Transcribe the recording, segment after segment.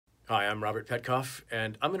Hi, I'm Robert Petkoff,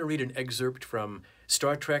 and I'm going to read an excerpt from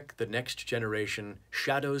Star Trek: The Next Generation,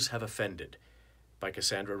 Shadows Have Offended, by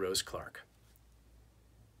Cassandra Rose Clarke.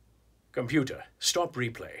 Computer, stop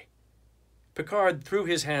replay. Picard threw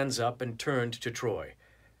his hands up and turned to Troy.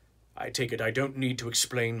 I take it I don't need to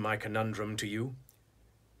explain my conundrum to you?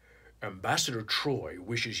 Ambassador Troy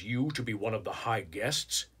wishes you to be one of the high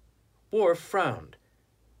guests? Worf frowned.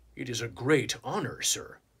 It is a great honor,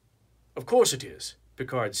 sir. Of course it is,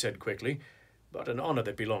 Picard said quickly, but an honor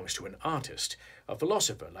that belongs to an artist, a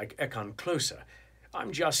philosopher like Ekon Closer.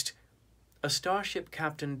 I'm just... A starship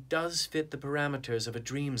captain does fit the parameters of a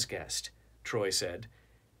dreams guest, Troy said.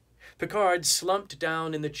 Picard slumped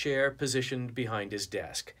down in the chair positioned behind his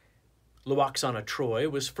desk. Lwaxana Troy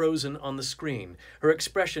was frozen on the screen, her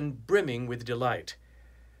expression brimming with delight.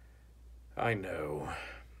 I know.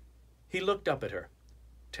 He looked up at her.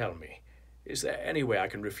 Tell me, is there any way I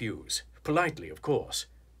can refuse? Politely, of course.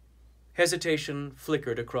 Hesitation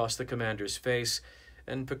flickered across the commander's face,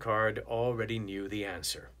 and Picard already knew the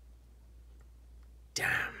answer.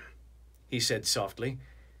 Damn, he said softly.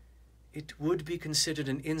 It would be considered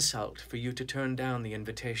an insult for you to turn down the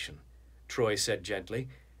invitation, Troy said gently.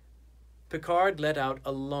 Picard let out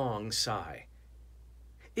a long sigh.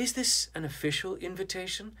 Is this an official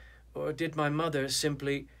invitation, or did my mother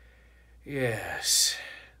simply... Yes,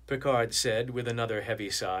 Picard said with another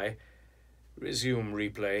heavy sigh. Resume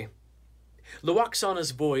replay.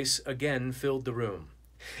 Lwaxana's voice again filled the room.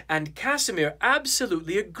 And Casimir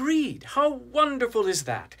absolutely agreed. How wonderful is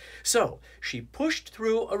that? So, she pushed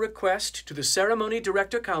through a request to the Ceremony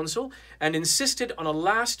Director Council and insisted on a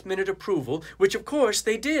last-minute approval, which of course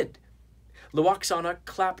they did. Lwaxana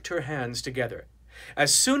clapped her hands together.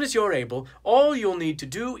 As soon as you're able, all you'll need to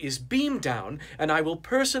do is beam down, and I will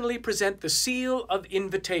personally present the seal of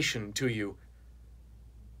invitation to you.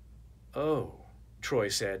 Oh, Troy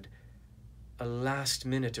said, a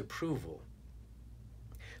last-minute approval.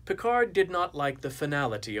 Picard did not like the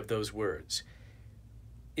finality of those words.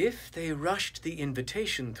 If they rushed the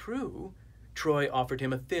invitation through, Troy offered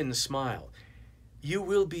him a thin smile. You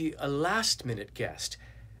will be a last-minute guest.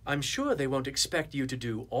 I'm sure they won't expect you to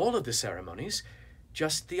do all of the ceremonies,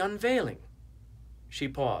 just the unveiling. She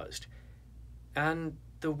paused. And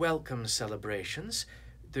the welcome celebrations,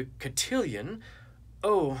 the cotillion.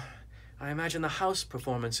 Oh, I imagine the house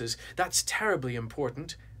performances. That's terribly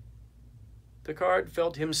important. Picard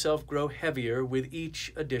felt himself grow heavier with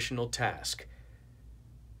each additional task.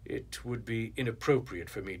 It would be inappropriate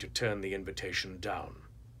for me to turn the invitation down.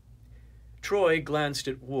 Troy glanced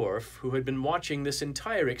at Worf, who had been watching this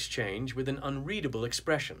entire exchange with an unreadable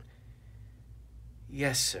expression.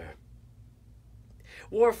 Yes, sir.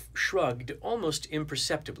 Worf shrugged almost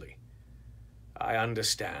imperceptibly. I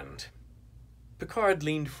understand. Picard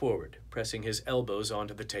leaned forward, pressing his elbows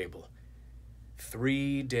onto the table.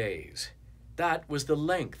 3 days. That was the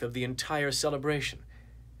length of the entire celebration.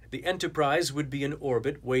 The Enterprise would be in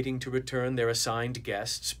orbit waiting to return their assigned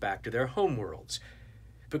guests back to their homeworlds.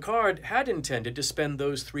 Picard had intended to spend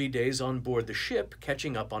those 3 days on board the ship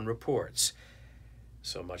catching up on reports.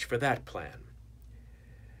 So much for that plan.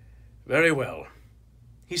 Very well.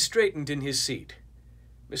 He straightened in his seat.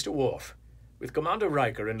 Mr. Worf, with Commander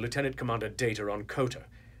Riker and Lieutenant Commander Data on Kota,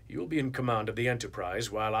 you'll be in command of the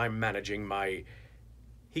Enterprise while I'm managing my...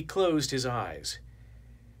 He closed his eyes.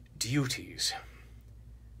 Duties.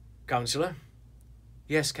 Counselor?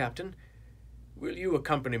 Yes, Captain? Will you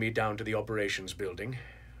accompany me down to the operations building?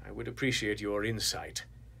 I would appreciate your insight.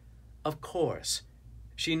 Of course.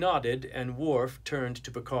 She nodded, and Worf turned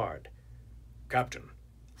to Picard. Captain,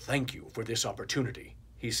 thank you for this opportunity,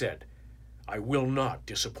 he said. I will not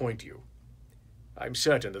disappoint you. I'm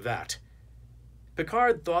certain of that.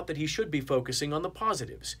 Picard thought that he should be focusing on the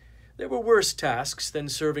positives. There were worse tasks than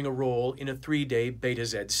serving a role in a 3-day Beta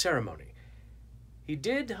Z ceremony. He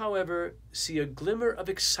did, however, see a glimmer of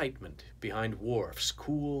excitement behind Worf's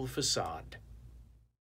cool facade.